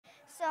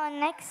So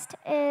next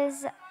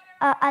is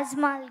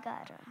Ajmal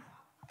garu.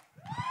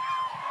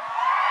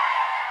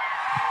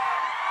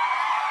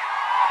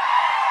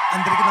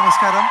 Andariki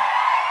namaskaram.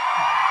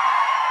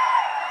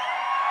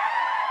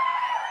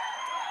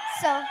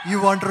 So you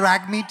want to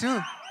rag me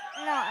too?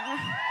 No.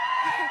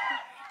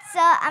 So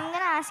I'm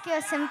gonna ask you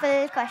a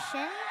simple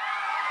question.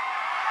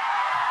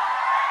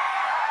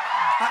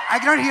 I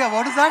cannot hear.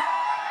 What is that?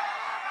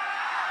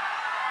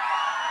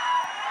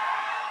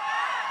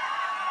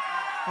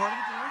 What is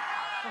it?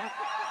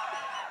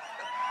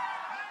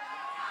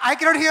 I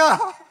cannot hear.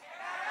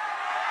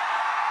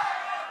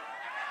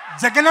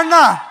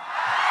 Jagananna.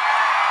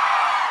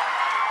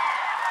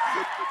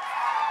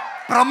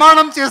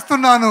 Pramanam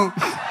chestunnanu.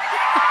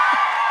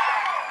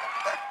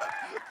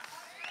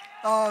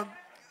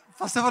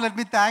 First of all, let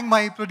me thank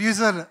my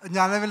producer,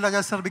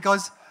 Gnanavelraja sir,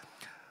 because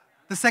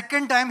the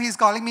second time he's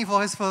calling me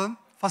for his film.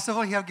 First of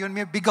all, he has given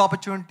me a big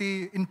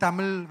opportunity in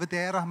Tamil with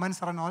A.R. Rahman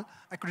sir and all.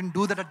 I couldn't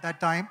do that at that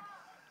time.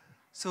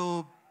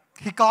 So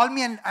he called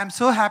me and I'm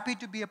so happy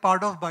to be a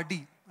part of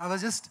Buddy.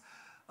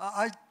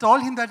 I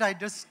told him that I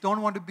just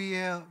don't want to be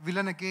a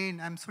villain again.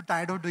 I'm so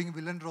tired of doing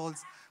villain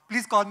roles.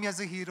 Please call me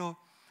as a hero.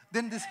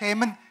 Then this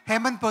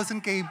Hemanth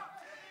person came.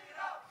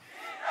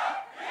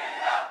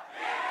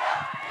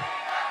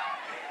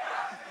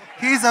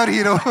 He's our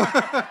hero.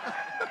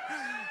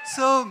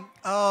 So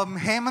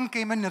Hemanth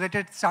came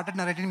and started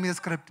narrating me the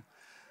script.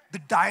 The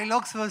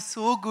dialogues were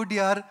so good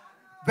here.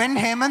 When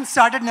Hemanth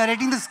started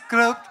narrating the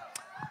script,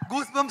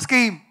 goosebumps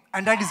came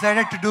and I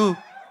decided to do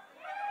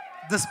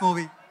this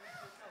movie.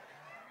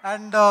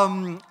 And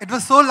it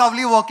was so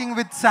lovely working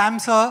with Sam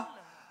sir.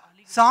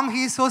 Sam,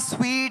 he's so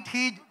sweet.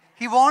 He's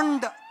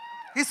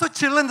so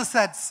chill in the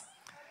sets.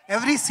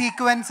 Every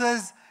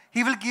sequences,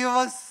 he will give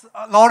us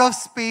a lot of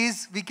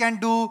space. We can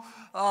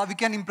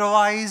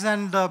improvise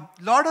and a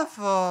lot of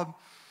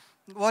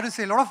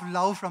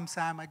love from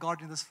Sam I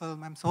got in this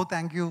film. I'm so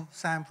thank you,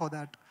 Sam, for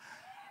that.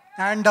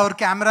 And our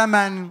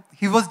cameraman,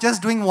 he was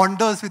just doing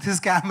wonders with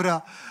his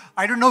camera.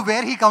 I don't know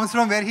where he comes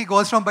from, where he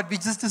goes from, but we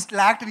just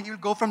lacked and he will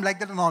go from like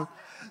that and all.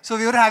 So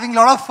we were having a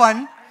lot of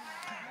fun.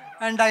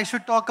 And I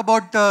should talk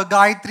about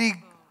Gayatri.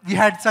 We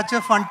had such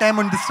a fun time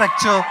on the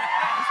structure.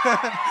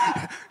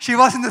 She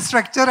was in the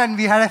structure and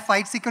we had a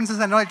fight sequences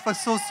and all. It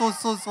was so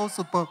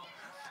superb.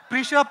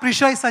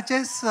 Prisha is such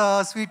a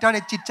sweetheart,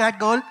 a chit-chat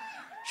girl.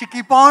 She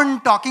keep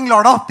on talking a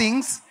lot of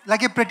things,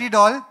 like a pretty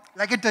doll,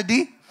 like a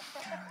teddy.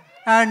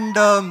 And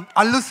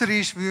Allu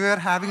Sirish, we were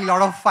having a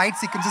lot of fight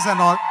sequences and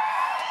all.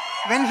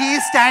 When he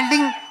is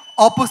standing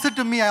opposite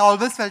to me, I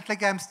always felt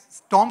like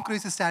Tom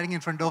Cruise is standing in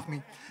front of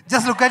me.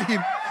 Just look at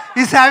him.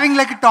 He's having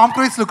like a Tom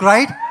Cruise look,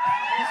 right?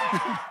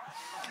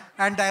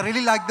 And I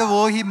really like the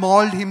way he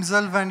molded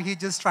himself and he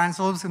just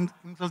transforms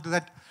himself to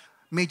that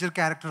major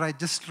character. I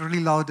just really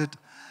loved it.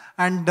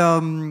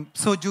 And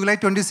so July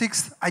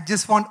 26th, I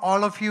just want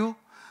all of you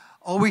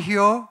over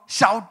here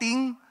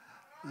shouting,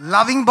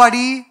 loving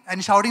Buddy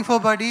and shouting for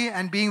Buddy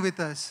and being with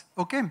us.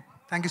 Okay?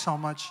 Thank you so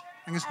much.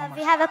 Thank you so much.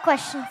 We have a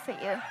question for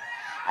you.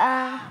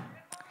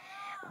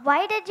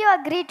 Why did you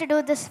agree to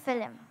do this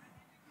film?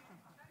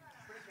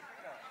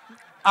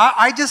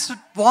 I just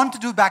want to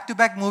do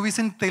back-to-back movies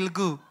in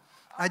Telugu.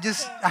 I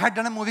had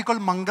done a movie called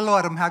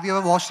Mangalvaram. Have you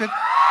ever watched it?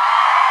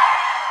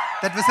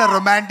 That was a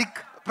romantic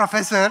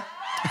professor.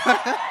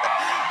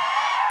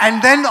 And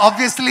then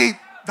obviously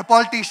the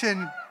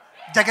politician,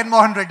 Jagan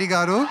Mohan Reddy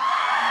Garu.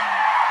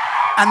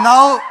 And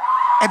now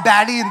a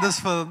baddie in this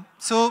film.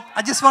 So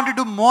I just want to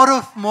do more.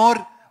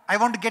 I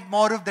want to get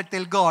more of the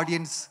Telugu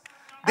audience.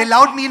 They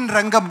loved me in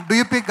Rangam. Do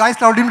you guys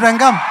loved in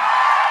Rangam?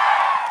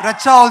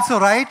 Racha also,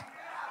 right?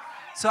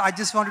 So I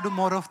just want to do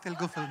more of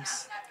Telugu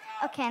films.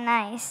 Okay,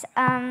 nice.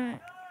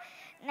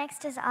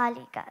 Next is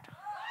Ali garu.